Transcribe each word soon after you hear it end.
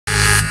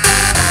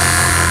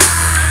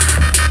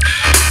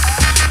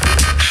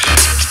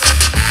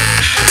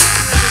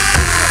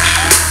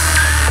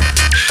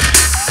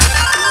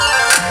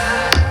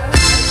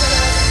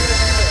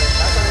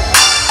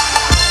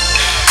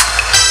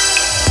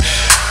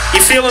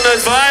You feeling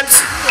those vibes?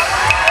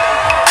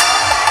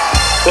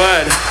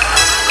 Word.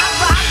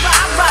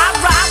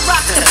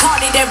 Rock the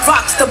party that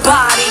rocks the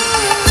body.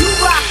 You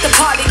rock the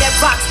party that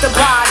rocks the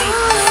body.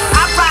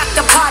 I rock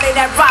the party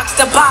that rocks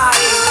the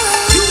body.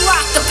 You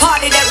rock the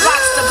party that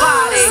rocks the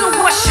body. So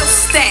what's your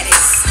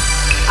status?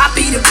 I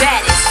be the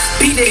baddest,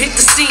 be the hit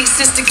the scene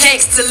since the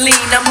gangster lean.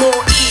 I'm all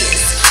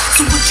ears.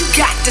 So what you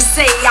got to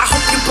say? I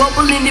hope you're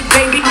bubbling it,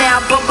 baby.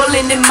 Now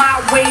bubbling in my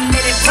way,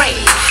 let it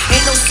rain.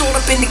 Ain't no sort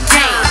up in the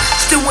game.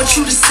 Still want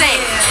you the same.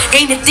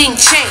 Ain't a thing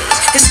changed.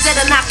 Instead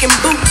of knocking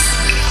boots,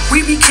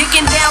 we be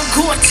kicking down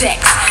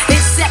Gore-Tex.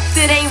 Except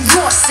it ain't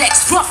raw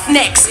sex,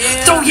 roughnecks.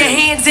 Throw your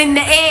hands in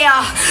the air.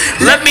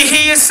 Let me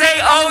hear you say,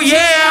 oh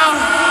yeah.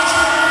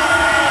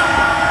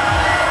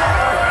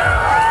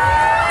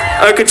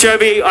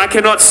 Okeechobee, I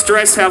cannot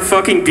stress how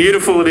fucking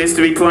beautiful it is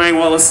to be playing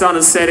while the sun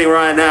is setting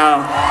right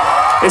now.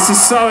 This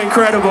is so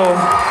incredible.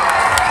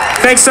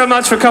 Thanks so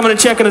much for coming and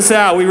checking us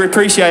out. We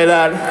appreciate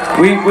that.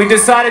 We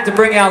decided to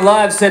bring our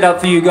live setup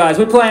for you guys.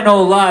 We're playing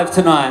all live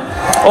tonight.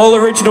 All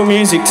original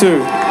music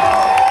too.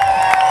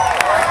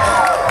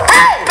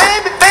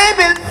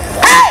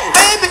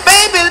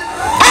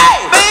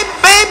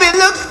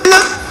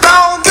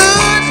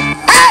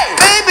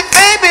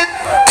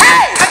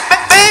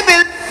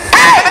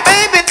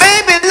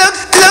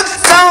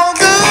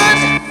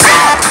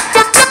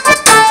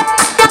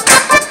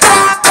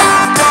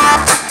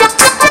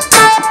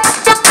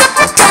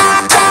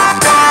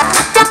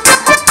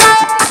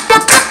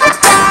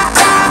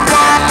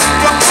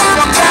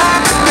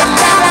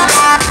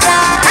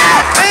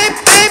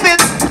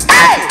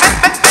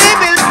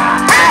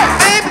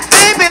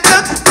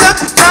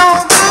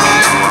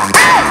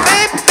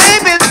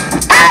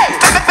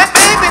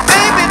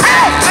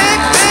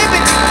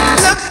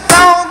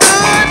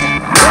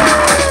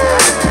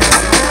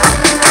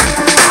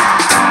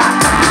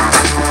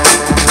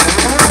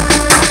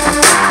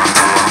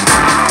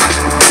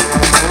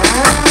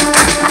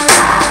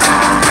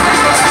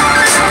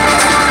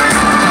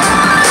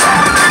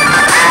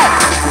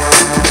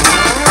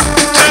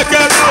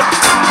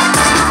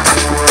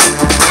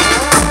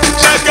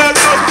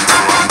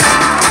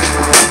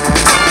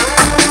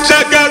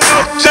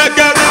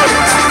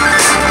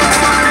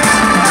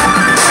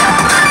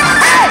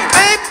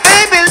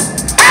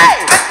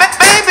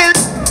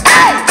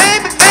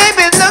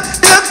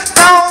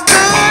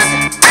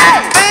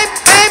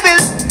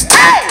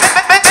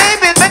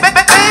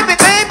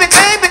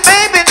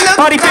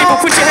 Party people,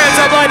 put your hands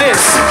up like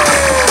this.